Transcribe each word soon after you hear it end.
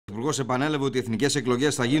Πρωθυπουργός επανέλαβε ότι οι εθνικές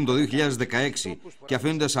εκλογές θα γίνουν το 2016 και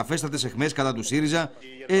αφήνοντας σαφέστατες αιχμές κατά του ΣΥΡΙΖΑ,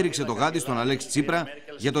 έριξε το γάντι στον Αλέξη Τσίπρα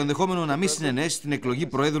για το ενδεχόμενο να μην συνενέσει στην εκλογή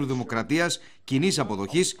Προέδρου Δημοκρατίας κοινής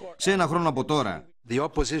αποδοχής σε ένα χρόνο από τώρα. The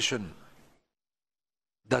opposition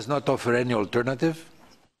does not offer any alternative.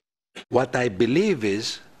 What I believe is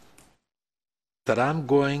that I'm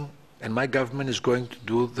going and my government is going to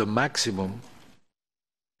do the maximum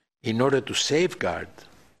in order to safeguard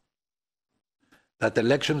that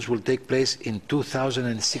elections will take place in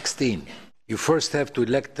 2016. You first have to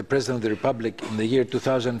elect the President of the Republic in the year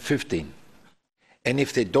 2015. And if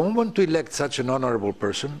they don't want to elect such an honorable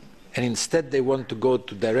person, and instead they want to go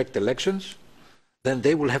to direct elections, then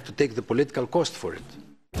they will have to take the political cost for it.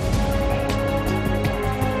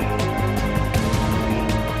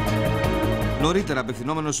 Νωρίτερα,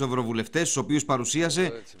 απευθυνόμενος στους ευρωβουλευτές, στους οποίους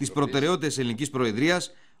παρουσίασε τις προτεραιότητες ελληνικής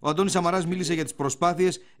προεδρίας, ο Αντώνης Σαμαράς μίλησε για τις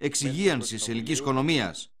προσπάθειες εξυγίανσης της ελληνικής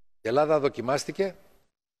οικονομίας. Η Ελλάδα δοκιμάστηκε,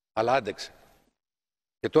 αλλά άντεξε.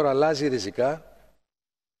 Και τώρα αλλάζει ριζικά,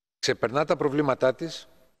 ξεπερνά τα προβλήματά της,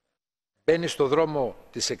 μπαίνει στο δρόμο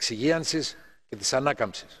της εξυγίανσης και της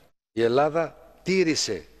ανάκαμψης. Η Ελλάδα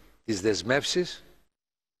τήρησε τις δεσμεύσεις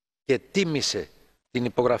και τίμησε την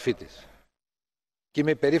υπογραφή της. Και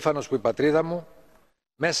είμαι υπερήφανος που η πατρίδα μου,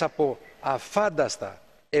 μέσα από αφάνταστα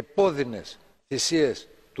επώδυνες θυσίες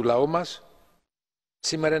του λαού μας,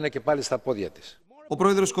 σήμερα είναι και πάλι στα πόδια της. Ο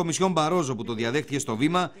πρόεδρος της Κομισιόν Μπαρόζο, που το διαδέχτηκε στο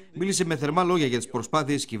βήμα, μίλησε με θερμά λόγια για τις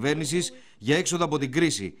προσπάθειες της κυβέρνησης για έξοδο από την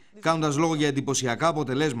κρίση, κάνοντας λόγο για εντυπωσιακά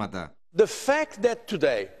αποτελέσματα. The fact that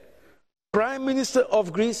today Prime Minister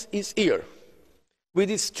of Greece is here with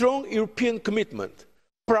his strong European commitment,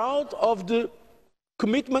 proud of the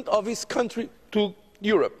commitment of his country to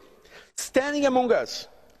Europe, standing among us,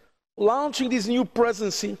 launching this new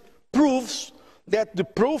presidency, proves that the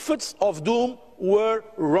prophets of doom were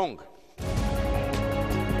wrong.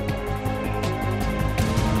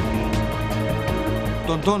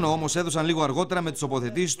 Τον τόνο όμως έδωσαν λίγο αργότερα με τις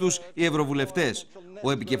τοποθετήσεις τους οι ευρωβουλευτές.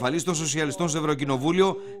 Ο επικεφαλής των σοσιαλιστών στο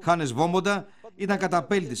Ευρωκοινοβούλιο, Χάνες Βόμποντα, ήταν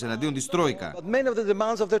καταπέλτης εναντίον της Τρόικα.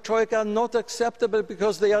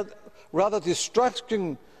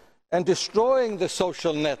 And destroying the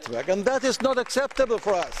social network, and that is not acceptable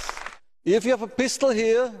for us. If you have a pistol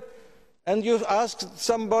here and you ask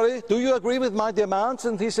somebody, do you agree with my demands,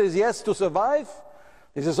 and he says yes to survive,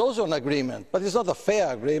 this is also an agreement, but it's not a fair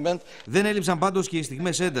agreement. Δεν έλειψαν πάντως και οι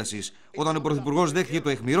στιγμές έντασης, όταν ο Πρωθυπουργός δέχτηκε το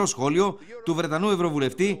αιχμηρό σχόλιο του Βρετανού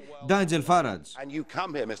Ευρωβουλευτή Nigel Farage. And you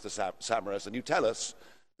come here, Mr. Samaras, and you tell us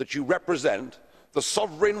that you represent the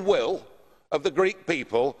sovereign will of the Greek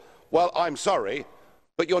people. Well, I'm sorry,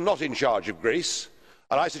 but you're not in charge of Greece,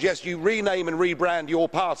 and I suggest you rename and rebrand your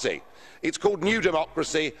party. It's called New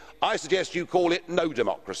Democracy. I suggest you call it No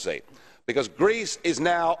Democracy, because Greece is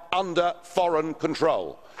now under foreign control.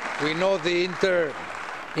 We know the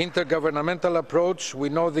intergovernmental approach, we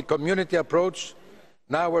know the community approach,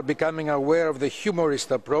 now we're becoming aware of the humorist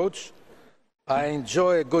approach. I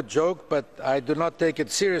enjoy a good joke, but I do not take it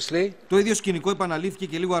seriously. Το ίδιο σκηνικό επαναλήφθηκε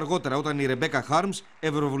και λίγο αργότερα όταν η Ρεμπέκα Χάρμς,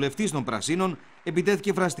 ευρωβουλευτής των Πρασίνων,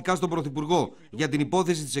 επιτέθηκε φραστικά στον Πρωθυπουργό για την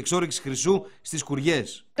υπόθεση της εξόρυξης χρυσού στις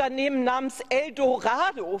Κουριές. Unternehmen namens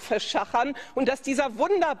Eldorado verschachern und dass dieser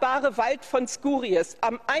wunderbare Wald von Skouries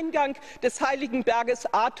am Eingang des heiligen Berges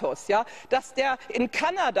Athos, ja, dass der in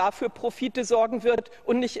Kanada für Profite sorgen wird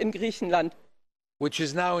und nicht in Griechenland. Which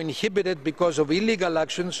is now inhibited because of illegal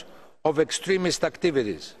actions of extremist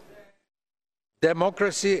activities.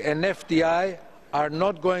 Democracy and FDI are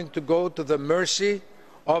not going to go to the mercy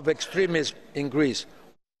of extremism in Greece.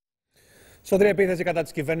 Σφοδρή επίθεση κατά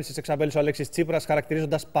της κυβέρνησης εξαπέλυσε ο Αλέξης Τσίπρας,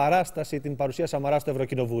 χαρακτηρίζοντας παράσταση την παρουσία Σαμαρά στο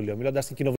Ευρωκοινοβούλιο. Μιλώντας στην